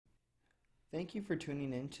Thank you for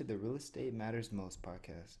tuning in to the Real Estate Matters Most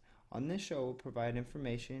podcast. On this show, we'll provide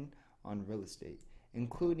information on real estate,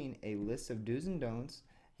 including a list of do's and don'ts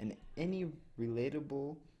and any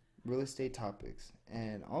relatable real estate topics,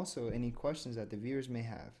 and also any questions that the viewers may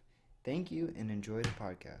have. Thank you and enjoy the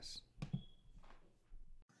podcast.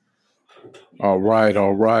 All right,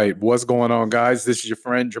 all right. What's going on, guys? This is your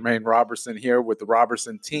friend Jermaine Robertson here with the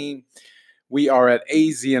Robertson team. We are at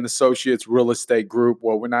AZ and Associates Real Estate Group.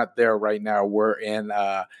 Well, we're not there right now. We're in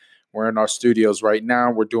our studios right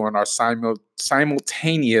now. We're doing our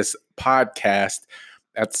simultaneous podcast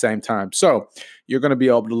at the same time. So you're going to be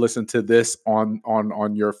able to listen to this on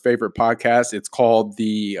your favorite podcast. It's called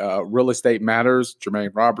the Real Estate Matters.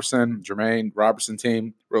 Jermaine Robertson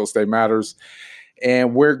team, Real Estate Matters.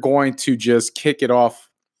 And we're going to just kick it off.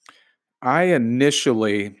 And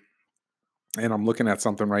I'm looking at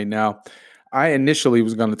something right now. I initially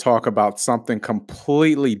was going to talk about something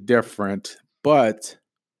completely different, but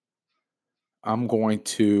I'm going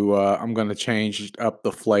to change up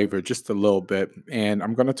the flavor just a little bit, and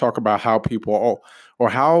I'm going to talk about how people or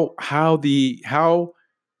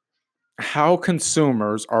how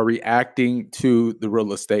consumers are reacting to the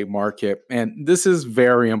real estate market. And this is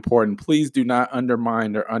very important. Please do not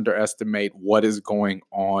undermine or underestimate what is going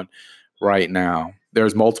on right now.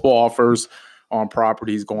 There's multiple offers on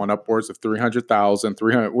properties going upwards of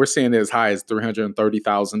 $300,000. We're seeing it as high as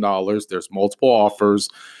 $330,000. There's multiple offers,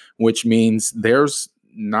 which means there's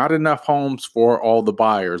not enough homes for all the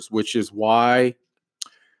buyers, which is why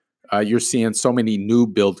you're seeing so many new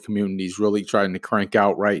build communities really trying to crank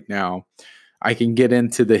out right now. I can get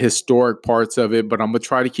into the historic parts of it, but I'm going to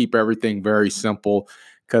try to keep everything very simple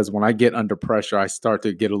because when I get under pressure, I start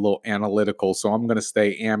to get a little analytical. So I'm going to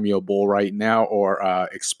stay amiable right now or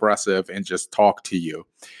expressive and just talk to you.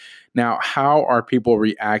 Now, how are people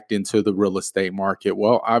reacting to the real estate market?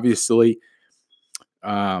 Well, obviously,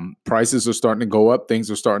 prices are starting to go up. Things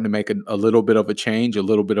are starting to make a little bit of a change, a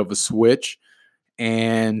little bit of a switch.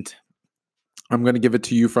 And I'm going to give it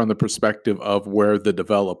to you from the perspective of where the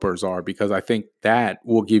developers are, because I think that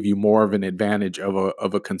will give you more of an advantage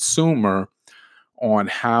of a consumer on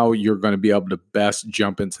how you're going to be able to best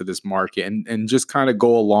jump into this market and just kind of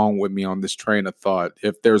go along with me on this train of thought.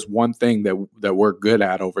 If there's one thing that we're good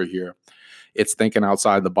at over here, it's thinking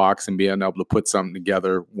outside the box and being able to put something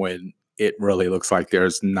together when it really looks like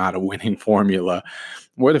there's not a winning formula.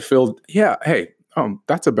 Where to Phil? Yeah, hey,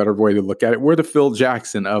 that's a better way to look at it. We're the Phil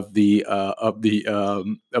Jackson of the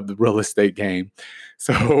real estate game.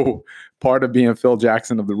 So part of being Phil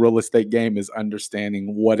Jackson of the real estate game is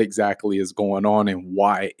understanding what exactly is going on and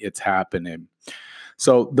why it's happening.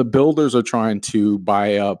 So the builders are trying to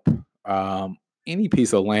buy up any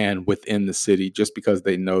piece of land within the city just because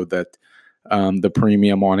they know that the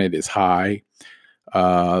premium on it is high.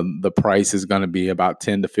 The price is going to be about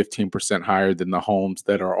 10 to 15% higher than the homes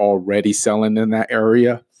that are already selling in that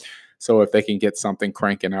area. So if they can get something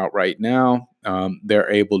cranking out right now, they're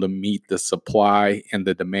able to meet the supply and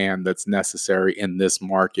the demand that's necessary in this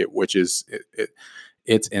market, which is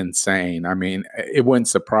it's insane. I mean, it wouldn't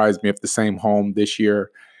surprise me if the same home this year,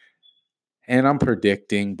 and I'm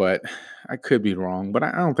predicting, but I could be wrong, but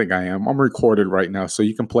I don't think I am. I'm recorded right now, so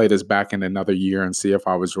you can play this back in another year and see if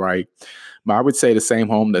I was right. But I would say the same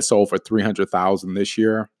home that sold for $300,000 this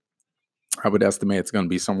year, I would estimate it's going to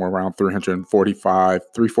be somewhere around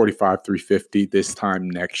 350 this time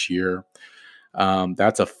next year.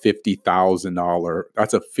 That's a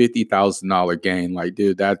 $50,000 gain. Like,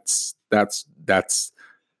 dude, that's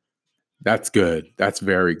good. That's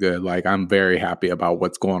very good. Like, I'm very happy about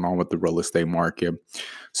what's going on with the real estate market.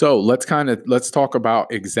 So let's talk about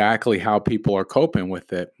exactly how people are coping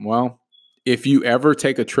with it. Well, if you ever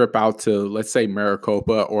take a trip out to, let's say,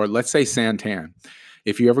 Maricopa or let's say Santan,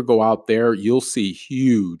 if you ever go out there, you'll see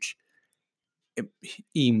huge,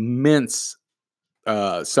 immense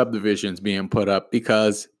subdivisions being put up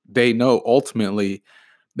because they know ultimately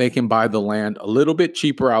they can buy the land a little bit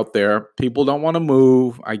cheaper out there. People don't want to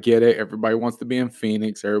move. I get it. Everybody wants to be in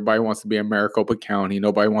Phoenix. Everybody wants to be in Maricopa County.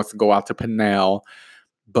 Nobody wants to go out to Pinal.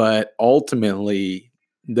 But ultimately,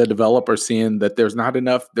 the developer seeing that there's not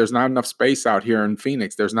enough space out here in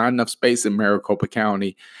Phoenix. There's not enough space in Maricopa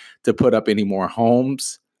County to put up any more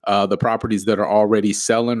homes. The properties that are already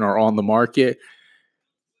selling or on the market,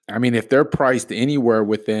 I mean, if they're priced anywhere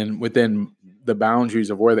within the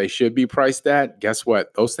boundaries of where they should be priced at, guess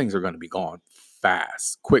what? Those things are going to be gone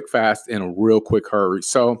fast, in a real quick hurry.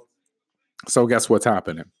 So guess what's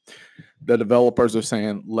happening? The developers are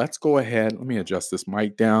saying, let's go ahead. Let me adjust this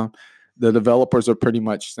mic down. The developers are pretty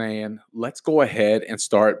much saying, let's go ahead and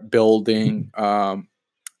start building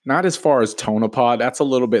Not as far as Tonopah. That's a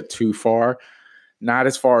little bit too far. Not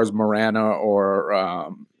as far as Marana or uh,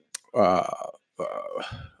 uh,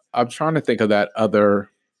 I'm trying to think of that other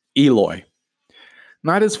Eloy.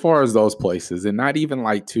 Not as far as those places, and not even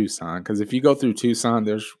like Tucson. Because if you go through Tucson,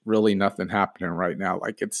 there's really nothing happening right now.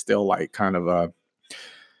 Like it's still like kind of a.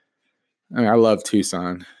 I mean, I love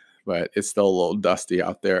Tucson, but it's still a little dusty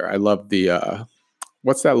out there. I love the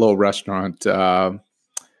what's that little restaurant?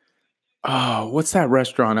 Oh, what's that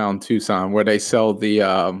restaurant out in Tucson where they sell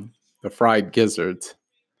the fried gizzards?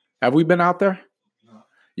 Have we been out there? No.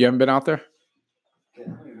 You haven't been out there? I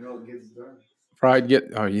don't even know what gizzards are.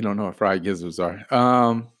 Oh, you don't know what fried gizzards are.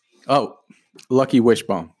 Oh, Lucky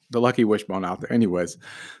Wishbone. The Lucky Wishbone out there. Anyways,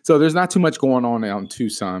 so there's not too much going on out in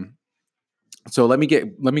Tucson. So let me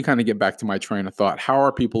kind of get back to my train of thought. How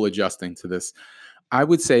are people adjusting to this? I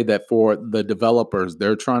would say that for the developers,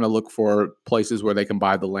 they're trying to look for places where they can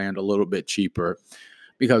buy the land a little bit cheaper.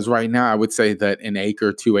 Because right now, I would say that an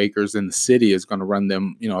acre, 2 acres in the city is going to run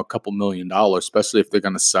them, a couple $1,000,000, especially if they're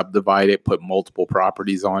going to subdivide it, put multiple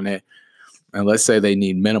properties on it. And let's say they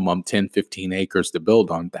need minimum 10, 15 acres to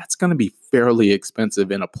build on. That's going to be fairly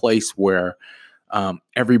expensive in a place where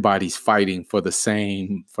everybody's fighting for the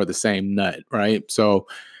same nut, right? So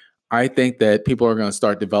I think that people are going to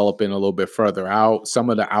start developing a little bit further out. Some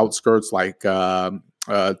of the outskirts, like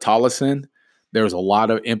Tolleson, there's a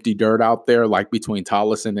lot of empty dirt out there, like between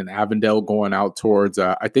Tolleson and Avondale, going out towards.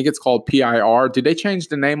 I think it's called PIR. Did they change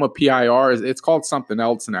the name of PIR? It's called something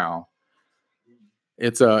else now.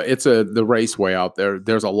 It's the raceway out there.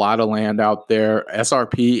 There's a lot of land out there.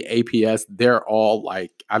 SRP, APS, they're all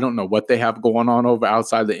like, I don't know what they have going on over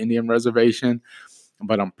outside the Indian reservation,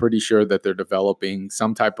 but I'm pretty sure that they're developing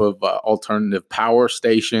some type of alternative power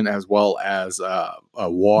station as well as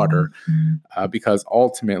water, because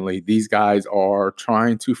ultimately these guys are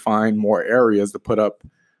trying to find more areas to put up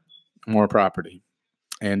more property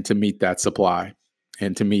and to meet that supply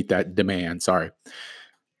and to meet that demand. Sorry.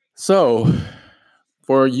 So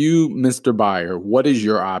for you, Mr. Buyer, what is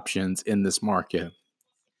your options in this market?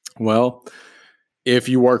 Well, if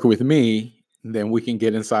you work with me, then we can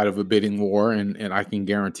get inside of a bidding war, and I can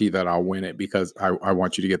guarantee that I'll win it because I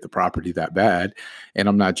want you to get the property that bad. And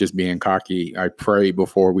I'm not just being cocky. I pray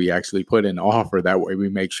before we actually put in an offer. That way we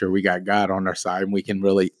make sure we got God on our side and we can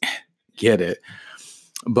really get it.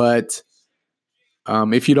 But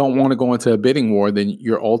if you don't want to go into a bidding war, then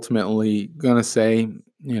you're ultimately going to say,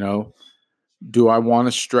 do I want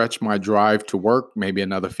to stretch my drive to work maybe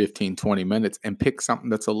another 15, 20 minutes and pick something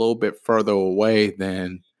that's a little bit further away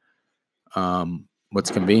than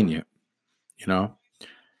what's convenient,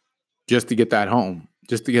 just to get that home,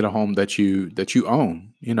 just to get a home that you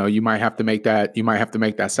own. You might have to make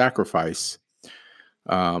that sacrifice.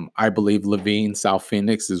 I believe Levine, South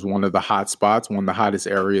Phoenix is one of the hot spots, one of the hottest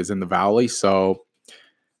areas in the valley. So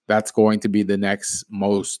that's going to be the next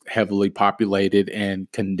most heavily populated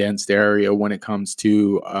and condensed area when it comes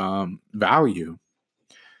to value.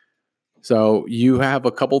 So you have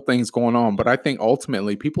a couple things going on, but I think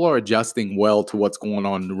ultimately people are adjusting well to what's going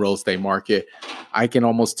on in the real estate market. I can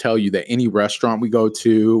almost tell you that any restaurant we go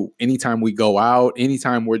to, anytime we go out,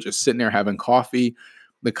 anytime we're just sitting there having coffee,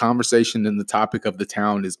 the conversation and the topic of the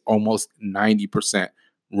town is almost 90%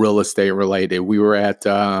 real estate related. We were at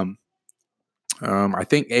I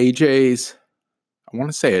think AJ's, I want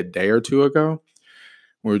to say a day or two ago.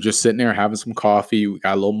 We were just sitting there having some coffee. We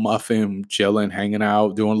got a little muffin, chilling, hanging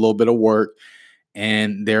out, doing a little bit of work.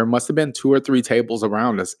 And there must have been 2 or 3 tables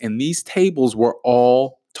around us. And these tables were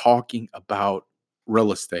all talking about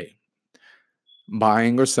real estate,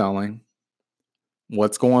 buying or selling,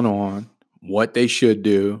 what's going on, what they should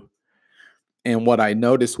do. And what I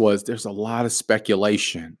noticed was there's a lot of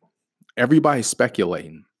speculation. Everybody's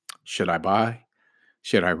speculating. Should I buy?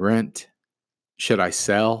 Should I rent? Should I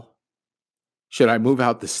sell? Should I move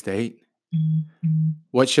out the state?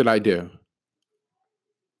 What should I do?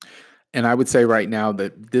 And I would say right now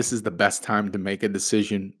that this is the best time to make a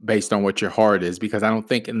decision based on what your heart is, because I don't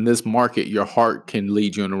think in this market your heart can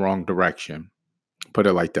lead you in the wrong direction. Put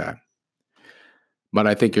it like that. But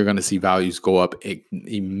I think you're going to see values go up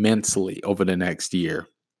immensely over the next year,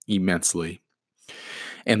 immensely.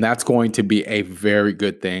 And that's going to be a very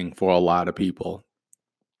good thing for a lot of people.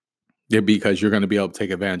 Because you're going to be able to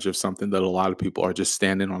take advantage of something that a lot of people are just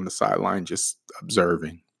standing on the sideline, just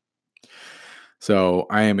observing. So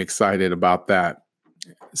I am excited about that.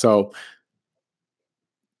 So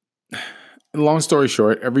long story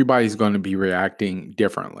short, everybody's going to be reacting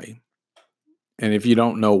differently. And if you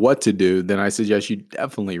don't know what to do, then I suggest you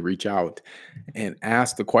definitely reach out and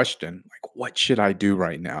ask the question, like, what should I do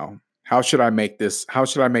right now? how should I make this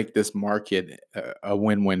market a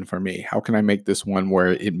win-win for me? How can I make this one where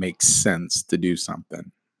it makes sense to do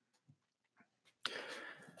something?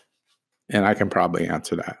 And I can probably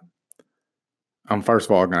answer that. I'm first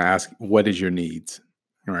of all going to ask, what is your needs?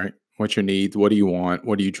 All right. What's your needs? What do you want?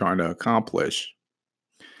 What are you trying to accomplish?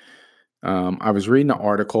 I was reading an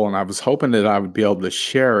article and I was hoping that I would be able to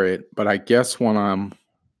share it, but I guess when I'm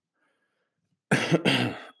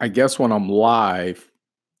live,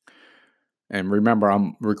 and remember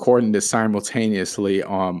I'm recording this simultaneously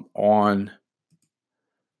on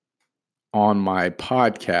my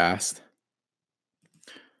podcast.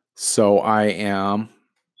 So I am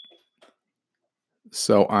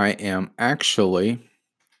actually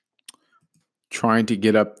trying to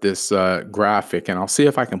get up this graphic, and I'll see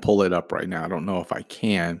if I can pull it up right now. I don't know if I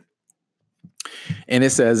can. And it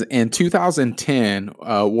says in 2010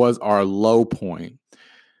 was our low point.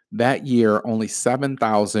 That year, only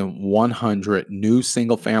 7,100 new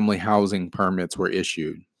single-family housing permits were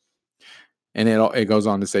issued. And it goes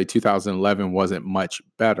on to say 2011 wasn't much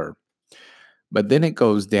better. But then it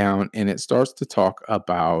goes down and it starts to talk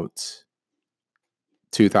about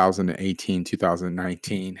 2018,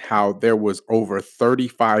 2019, how there was over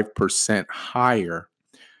 35% higher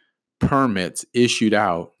permits issued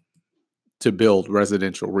out to build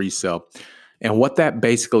residential resale. And what that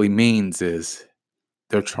basically means is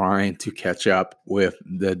they're trying to catch up with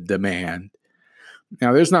the demand.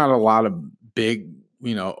 Now, there's not a lot of big,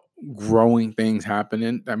 growing things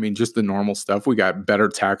happening. I mean, just the normal stuff. We got better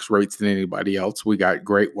tax rates than anybody else. We got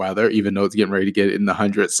great weather, even though it's getting ready to get in the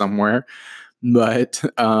hundreds somewhere. But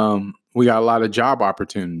we got a lot of job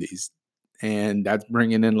opportunities, and that's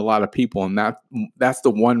bringing in a lot of people. And that's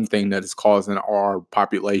the one thing that is causing our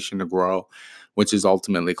population to grow, which is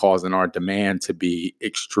ultimately causing our demand to be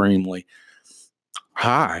extremely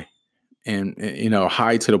high. And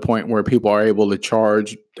high to the point where people are able to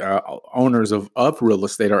charge, owners of real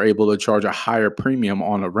estate are able to charge a higher premium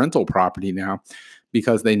on a rental property now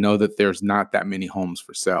because they know that there's not that many homes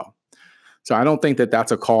for sale. So I don't think that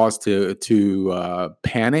that's a cause to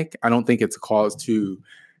panic. I don't think it's a cause to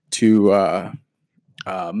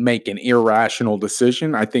make an irrational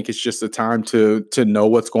decision. I think it's just a time to know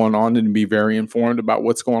what's going on and be very informed about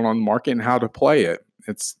what's going on in the market and how to play it.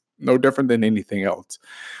 It's no different than anything else.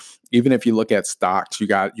 Even if you look at stocks, you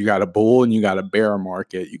got a bull and you got a bear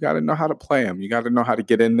market. You got to know how to play them. You got to know how to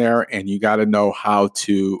get in there, and you got to know how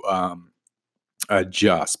to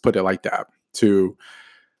adjust, put it like that, to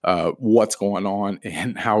what's going on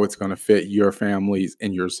and how it's going to fit your families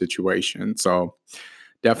and your situation. So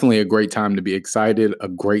definitely a great time to be excited, a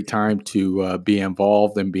great time to be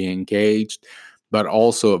involved and be engaged, but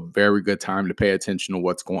also a very good time to pay attention to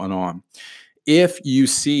what's going on. If you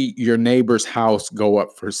see your neighbor's house go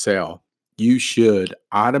up for sale, you should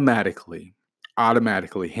automatically,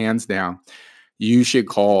 hands down, you should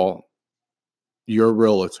call your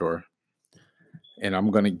realtor. And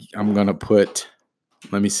I'm gonna put,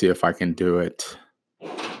 let me see if I can do it.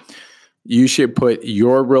 You should call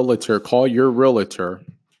your realtor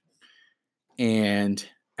and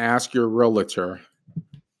ask your realtor,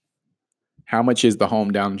 how much is the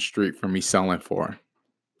home down the street from me selling for?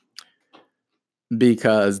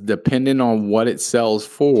 Because depending on what it sells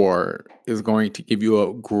for is going to give you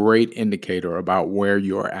a great indicator about where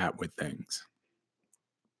you're at with things.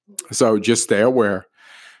 So just stay aware,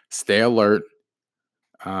 stay alert.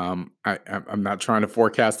 I'm not trying to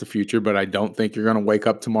forecast the future, but I don't think you're going to wake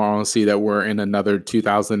up tomorrow and see that we're in another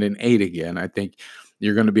 2008 again. I think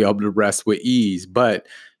you're going to be able to rest with ease, but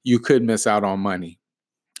you could miss out on money.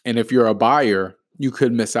 And if you're a buyer, you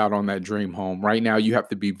could miss out on that dream home. Right now, you have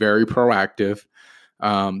to be very proactive.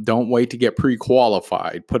 Don't wait to get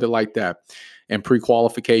pre-qualified, put it like that. And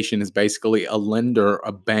pre-qualification is basically a lender,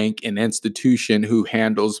 a bank, an institution who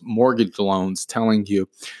handles mortgage loans telling you,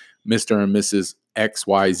 Mr. and Mrs.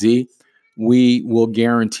 XYZ, we will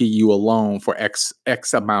guarantee you a loan for X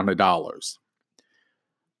amount of dollars.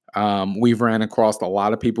 We've ran across a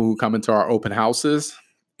lot of people who come into our open houses,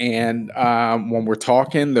 and when we're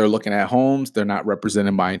talking, they're looking at homes, they're not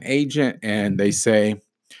represented by an agent, and they say,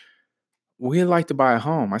 we'd like to buy a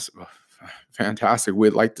home. I said, oh, fantastic.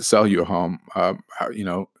 We'd like to sell you a home. How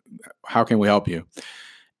can we help you?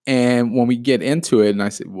 And when we get into it, and I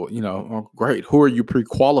said, well, oh, great. Who are you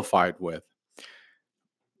pre-qualified with?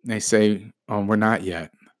 And they say, oh, we're not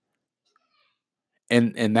yet.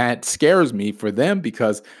 And that scares me for them,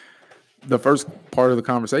 because the first part of the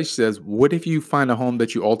conversation says, what if you find a home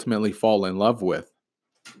that you ultimately fall in love with?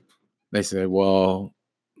 They said, well,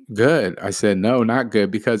 good. I said, no, not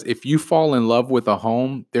good. Because if you fall in love with a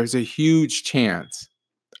home, there's a huge chance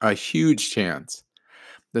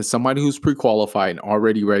that somebody who's pre-qualified and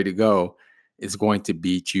already ready to go is going to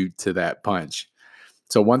beat you to that punch.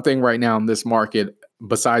 So one thing right now in this market,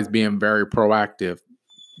 besides being very proactive,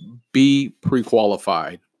 be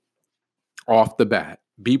pre-qualified off the bat.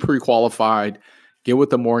 Be pre-qualified. Get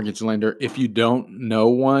with the mortgage lender. If you don't know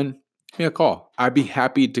one, give me a call. I'd be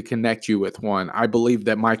happy to connect you with one. I believe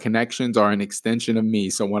that my connections are an extension of me.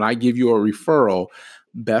 So when I give you a referral,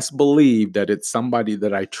 best believe that it's somebody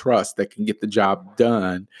that I trust that can get the job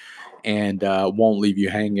done and won't leave you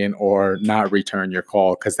hanging or not return your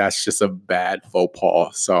call, because that's just a bad faux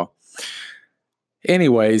pas. So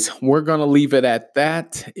anyways, we're going to leave it at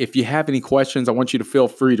that. If you have any questions, I want you to feel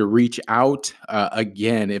free to reach out.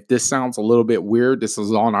 Again, if this sounds a little bit weird, this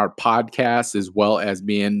is on our podcast as well as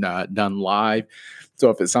being done live. So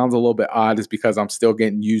if it sounds a little bit odd, it's because I'm still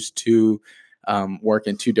getting used to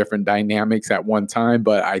working two different dynamics at one time.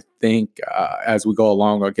 But I think as we go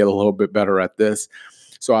along, I'll get a little bit better at this.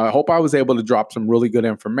 So I hope I was able to drop some really good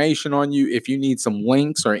information on you. If you need some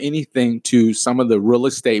links or anything to some of the real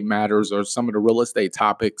estate matters or some of the real estate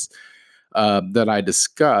topics that I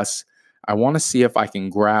discuss, I want to see if I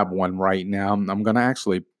can grab one right now. I'm going to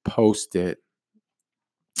actually post it.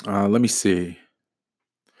 Let me see.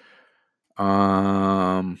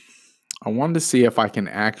 I wanted to see if I can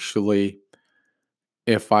actually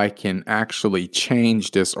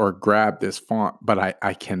change this or grab this font, but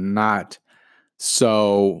I cannot.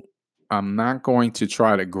 So I'm not going to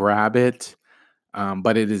try to grab it,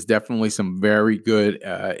 but it is definitely some very good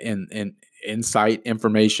insight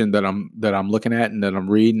information that I'm looking at and that I'm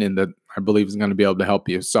reading, and that I believe is going to be able to help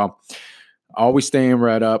you. So always staying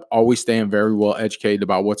read up, always staying very well educated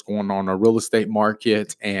about what's going on in the real estate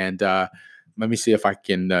market. And let me see if I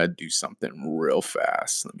can do something real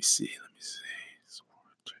fast. Let me see.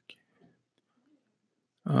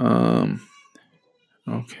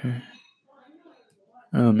 Okay.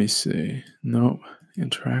 Let me see. Nope.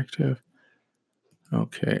 Interactive.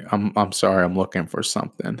 Okay. I'm sorry. I'm looking for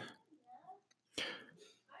something.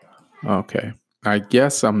 Okay. I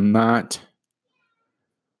guess I'm not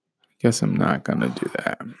gonna do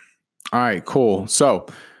that. All right, cool. So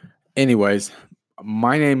anyways,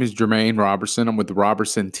 my name is Jermaine Robertson. I'm with the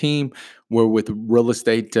Robertson team. We're with real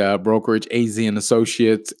estate brokerage AZ and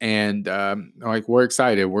Associates, and we're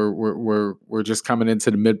excited. We're just coming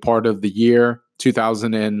into the mid part of the year,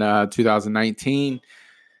 2019,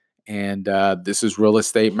 and this is Real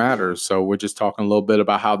Estate Matters. So we're just talking a little bit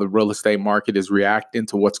about how the real estate market is reacting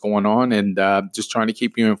to what's going on, and just trying to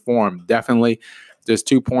keep you informed. Definitely, there's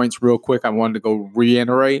 2 points real quick I wanted to go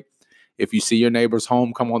reiterate. If you see your neighbor's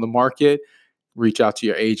home come on the market, reach out to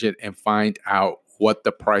your agent and find out what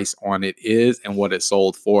the price on it is and what it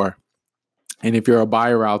sold for. And if you're a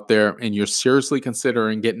buyer out there and you're seriously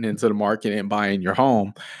considering getting into the market and buying your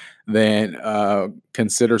home, then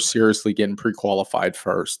consider seriously getting pre-qualified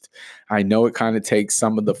first. I know it kind of takes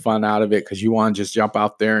some of the fun out of it because you want to just jump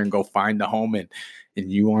out there and go find the home and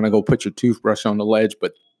you want to go put your toothbrush on the ledge,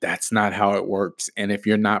 but that's not how it works. And if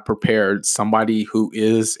you're not prepared, somebody who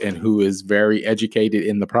is very educated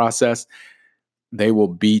in the process, they will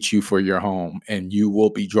beat you for your home, and you will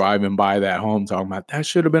be driving by that home talking about that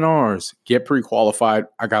should have been ours. Get pre-qualified.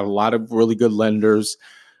 I got a lot of really good lenders,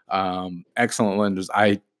 excellent lenders.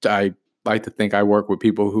 I like to think I work with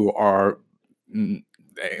people who are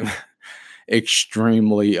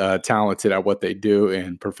extremely talented at what they do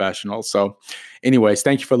and professional. So anyways,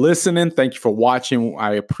 thank you for listening. Thank you for watching.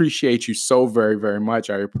 I appreciate you so very, very much.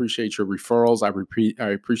 I appreciate your referrals. I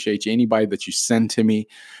appreciate anybody that you send to me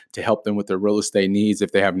to help them with their real estate needs.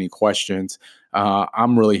 If they have any questions,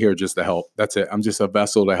 I'm really here just to help. That's it. I'm just a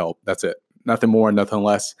vessel to help. That's it. Nothing more, nothing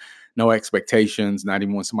less. No expectations. Not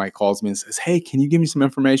even when somebody calls me and says, "Hey, can you give me some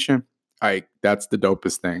information?" That's the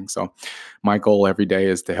dopest thing. So my goal every day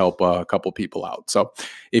is to help a couple people out. So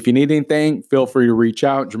if you need anything, feel free to reach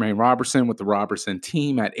out. Jermaine Robertson with the Robertson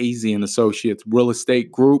team at AZ and Associates Real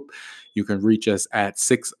Estate Group. You can reach us at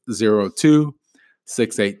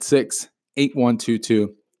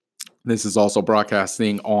 602-686-8122. This is also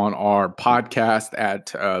broadcasting on our podcast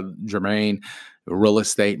at Jermaine Real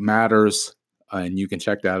Estate Matters. And you can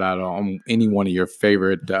check that out on any one of your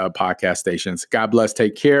favorite podcast stations. God bless.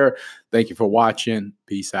 Take care. Thank you for watching.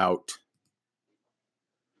 Peace out.